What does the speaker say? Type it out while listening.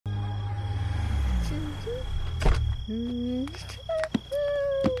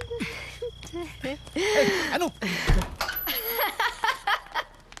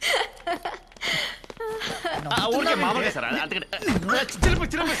ఊరికే మామూలుగా సార్.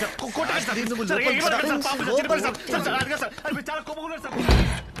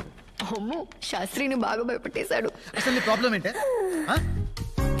 అమ్మో, శాస్త్రిని బాగా భయపెట్టేశాడు. అసలు నీ ప్రాబ్లం ఏంటి?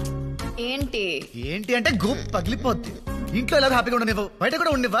 ఏంటి ఏంటి అంటే గోప్ పగిలిపోద్ది. ఇంట్లో ఎలా హ్యాపీగా ఉండనివ్వవు, బయట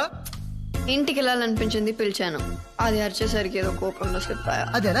కూడా ఉండనివ్వా? ఇంటికి వెళ్ళాలనిపించింది, పిలిచాను. అది అరిచేసరికి ఏదో కోపంలో స్లిప్ అయ్యా.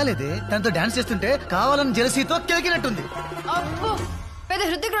 అది ఎలా లేదే, తనతో డాన్స్ చేస్తుంటే కావాలని జెలసీతో కిలికినట్టుంది. అబ్బో, పెద్ద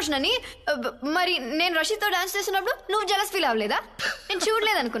హృతిక్ రోషన్ అని. మరి నేను రషీద్తో డాన్స్ చేస్తున్నప్పుడు నువ్వు జెలస్ ఫీల్ అవ్వలేదా? నేను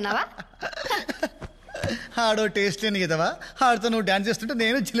చూడలేదనుకున్నావా? ఆడో టేస్ట్ లేని కదవా, ఆడితో నువ్వు డాన్స్ చేస్తుంటే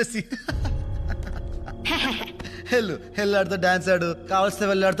నేను జెలసీ. హెల్ ఆడితో డాన్స్ ఆడు, కావాల్సిన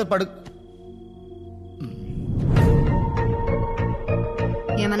వెళ్ళి ఆడితో పడు.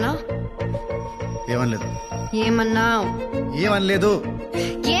 ఏమన్నా? ఏమనలేదు. ఏమన్నావు? ఏమనలేదు.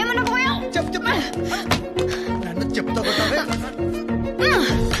 ఏమన్నా పోయా? చెప్పు నన్ను చెప్తా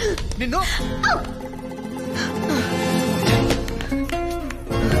నిన్ను.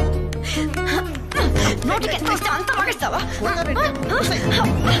 నోటికి ఎంత వస్తే అంత వాగేస్తావా?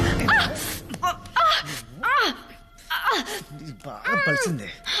 బాగా పలిసిందే.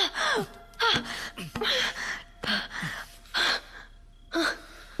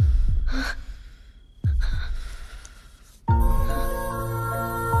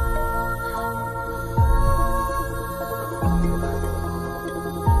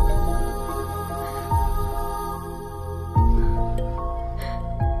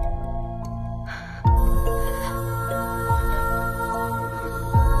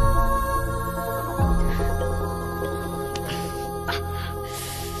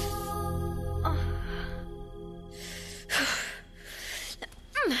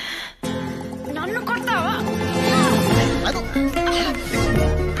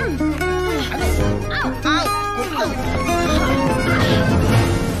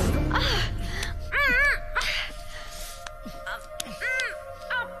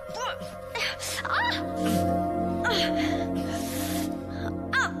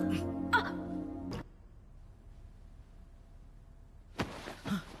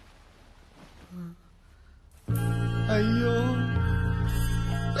 అయ్యో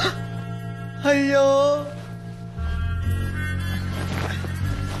అయ్యో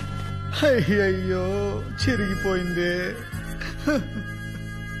అయ్యయ్యో, చిరిగిపోయిందే.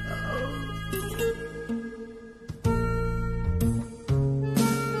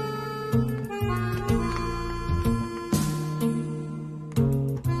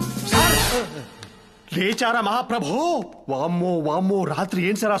 లేచారా మహాప్రభో? వామ్మో వామ్మో, రాత్రి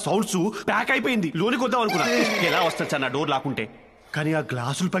ఏం సార్ ఆ సౌండ్స్? ప్యాక్ అయిపోయింది, లోనికి వద్దాం అనుకున్నా. ఎలా వస్తారు సార్ నా డోర్ లాక్కుంటే? కానీ ఆ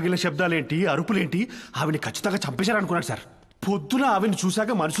గ్లాసులు పగిలిన శబ్దాలేంటి, అరుపులేంటి, ఆవిని ఖచ్చితంగా చంపేశారనుకున్నాడు సార్. పొద్దున ఆవిని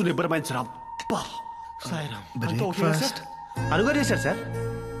చూశాక మనసు నిబ్బరమైంది సార్. అనుగా చేశారు సార్.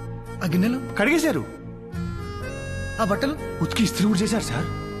 ఆ గిన్నెలు కడిగేశారు, ఆ బట్టలు ఉతికి ఇస్త్రీ కూడా చేశారు సార్.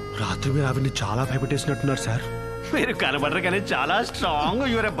 రాత్రి మీరు ఆవిని చాలా భయపెట్టేసినట్టున్నారు సార్. మీరు కనబడరు కానీ చాలా strong.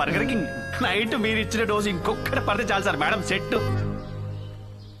 Your A burger king. Night మీరు ఇచ్చిన డోసు ఇంకొకటి పడితే చాలు sir. Madam set.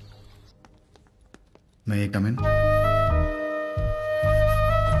 May I come in?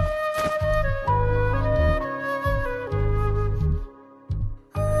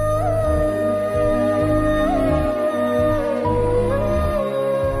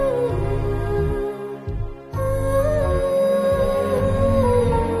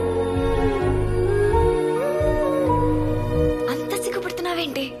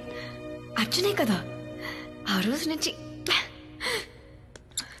 అర్జునే కదా ఆ రోజు నుంచి.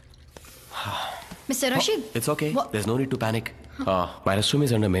 Mr. Rashid. It's okay. There's no need to panic. My restroom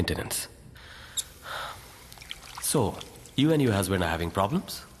is under maintenance. So, you and your husband are having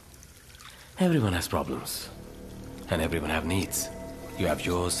problems? Everyone has problems. And everyone have needs. You have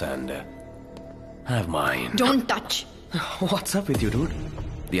yours and I have mine. Don't touch. What's up with you, dude?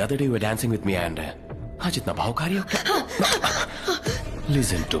 The other day you were dancing with me and... आज इतना भावकारी हो क्या?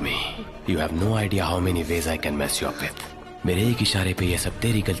 Listen to me. You have no idea how many ways I can mess you up with. मेरे एक इशारे पे ये सब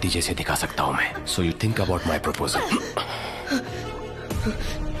तेरी गलती जैसे दिखा सकता हूँ मैं. So you think about my proposal.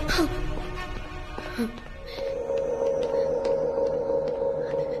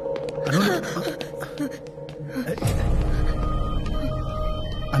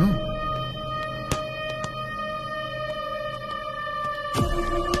 అను,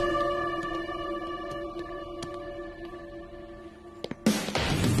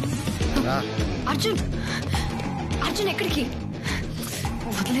 అర్జున్, అర్జున్ ఎక్కడికి?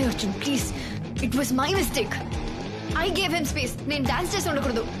 వదిలే Arjun please. It was my mistake. I gave him space. నేను డాన్స్ చేసి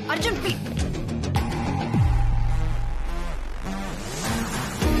ఉండకూడదు. అర్జున్ ప్లీజ్.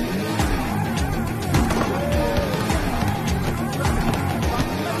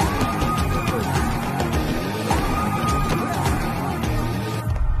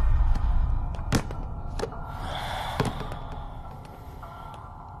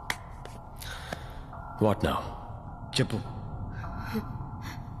 What now? చెప్పు.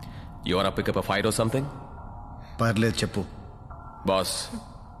 You wanna pick up a fight or something? పర్లేదు చెప్పు. Boss,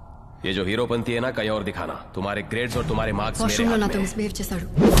 ये जो हीरोपंती है ना कहीं और दिखाना. तुम्हारे ग्रेड्स और तुम्हारे मार्क्स मेरे వాష్రూమ్ లో हाथ నాతో में. మిస్బిహేవ్ చేశాడు.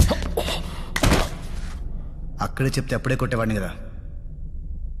 అక్కడే చెప్తే అప్పుడే కొట్టేవాడిని కదా.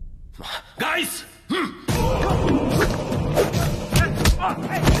 Guys!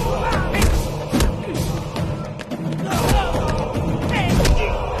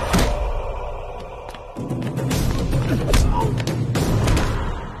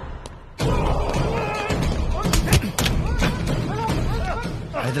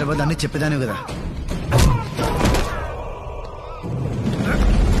 హైదరాబాద్ అన్ని చెప్పేదాని కదా.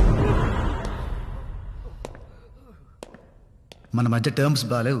 మన మధ్య టర్మ్స్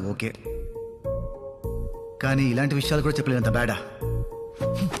బాగాలేవు, ఓకే, కానీ ఇలాంటి విషయాలు కూడా చెప్పలేనంత బ్యాడా.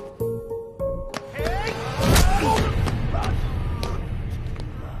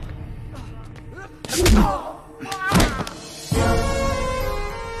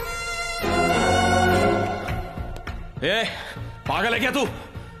 ए, पागल है क्या तू?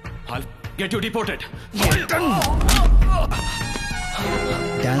 I'll get you deported.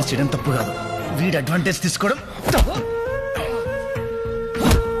 Dance చేయడం తప్పు కాదు, వీడి అడ్వాంటేజ్ తీసుకోవడం తప్పు.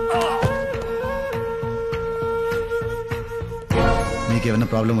 నీకేమైనా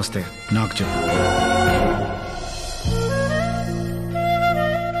ప్రాబ్లం వస్తే నాకు చెప్పు.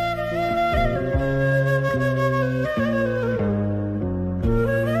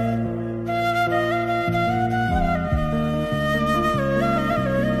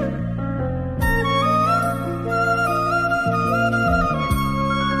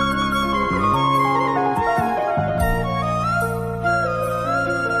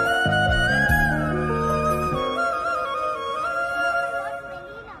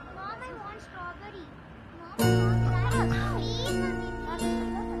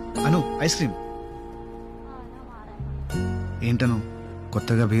 ఐస్ క్రీమ్ ఏంటను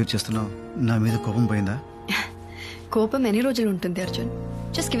కొత్తగా బిహేవ్ చేస్తున్నావు? నా మీద కోపం పోయిందా? కోపం ఎన్ని రోజులు ఉంటుంది Arjun?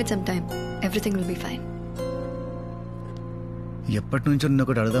 Just give it some time, everything will be fine. ఎప్పటి నుంచో నేను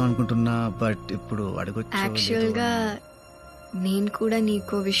ఒకటి అడుగుదాం అనుకుంటున్నా, బట్ ఇప్పుడు అడగొచ్చు. యాక్చువల్ గా నేను కూడా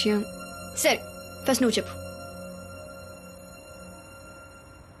నీకో విషయం. సరే ఫస్ట్ నువ్వు చెప్పు.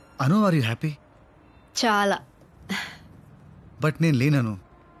 అను, ఆర్ యూ హ్యాపీ? చాలా. బట్ నేను లేనను.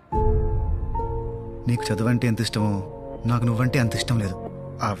 నీకు చదువంటే ఎంత ఇష్టమో నాకు నువ్వంటే అంత ఇష్టం లేదు.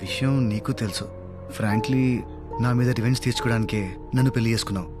 ఆ విషయం నీకు తెలుసు. ఫ్రాంక్లీ నా మీద రివెంజ్ తీర్చుకోవడానికే నన్ను పెళ్లి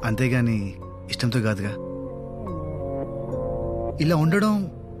చేసుకున్నావు, అంతేగాని ఇష్టంతో కాదుగా. ఇలా ఉండడం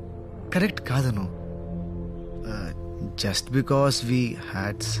correct కాదను. Just because we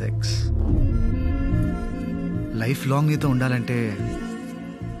had sex. Life long నీతో ఉండాలంటే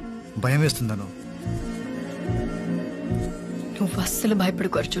భయం వేస్తుందను. నువ్వు అస్సలు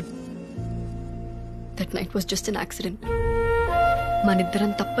భయపడకు Arjun. That night was just an accident.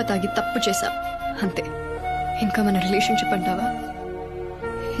 మనిద్దరం తాగి తప్పు చేశాం అంతే. ఇంకా మన రిలేషన్షిప్ అంటావా?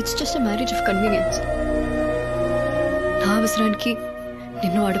 It's just a marriage of convenience. నా అవసరానికి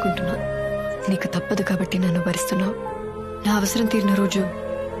నిన్ను ఆడుకుంటున్నా, నీకు తప్పదు కాబట్టి నన్ను భరిస్తున్నావు. నా అవసరం తీరిన రోజు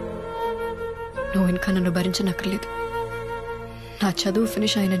నువ్వు ఇంకా నన్ను భరించనక్కర్లేదు. నా చదువు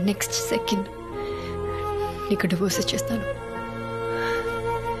ఫినిష్ అయిన నెక్స్ట్ సెకండ్ నీకు డివోర్స్ ఇచ్చేస్తాను.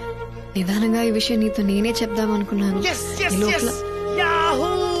 నిదానంగా ఈ విషయం నీతో నేనే చెప్దామనుకున్నాను.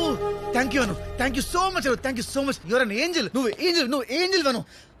 Thank you Anu, thank you so much, thank you so much. Your an angel. నువ్వు ఏంజెల్ అను.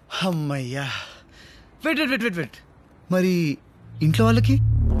 అమ్మయ్యా. వెయిట్. మరి ఇంట్లో వాళ్ళకి?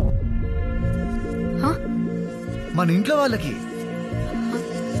 మన ఇంట్లో వాళ్ళకి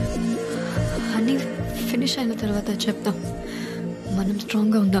అన్ని ఫినిష్ అయిన తర్వాత చెప్తాం. మనం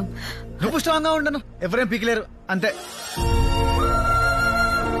స్ట్రాంగ్ గా ఉందాం. నువ్వు స్ట్రాంగ్ గా ఉండను, ఎవరేం పీకలేరు, అంతే.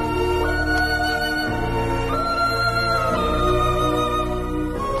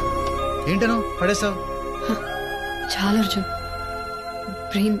 ఏంటను పడేసావు? చాలా అర్జున్,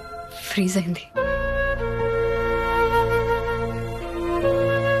 బ్రెయిన్ ఫ్రీజ్ అయింది.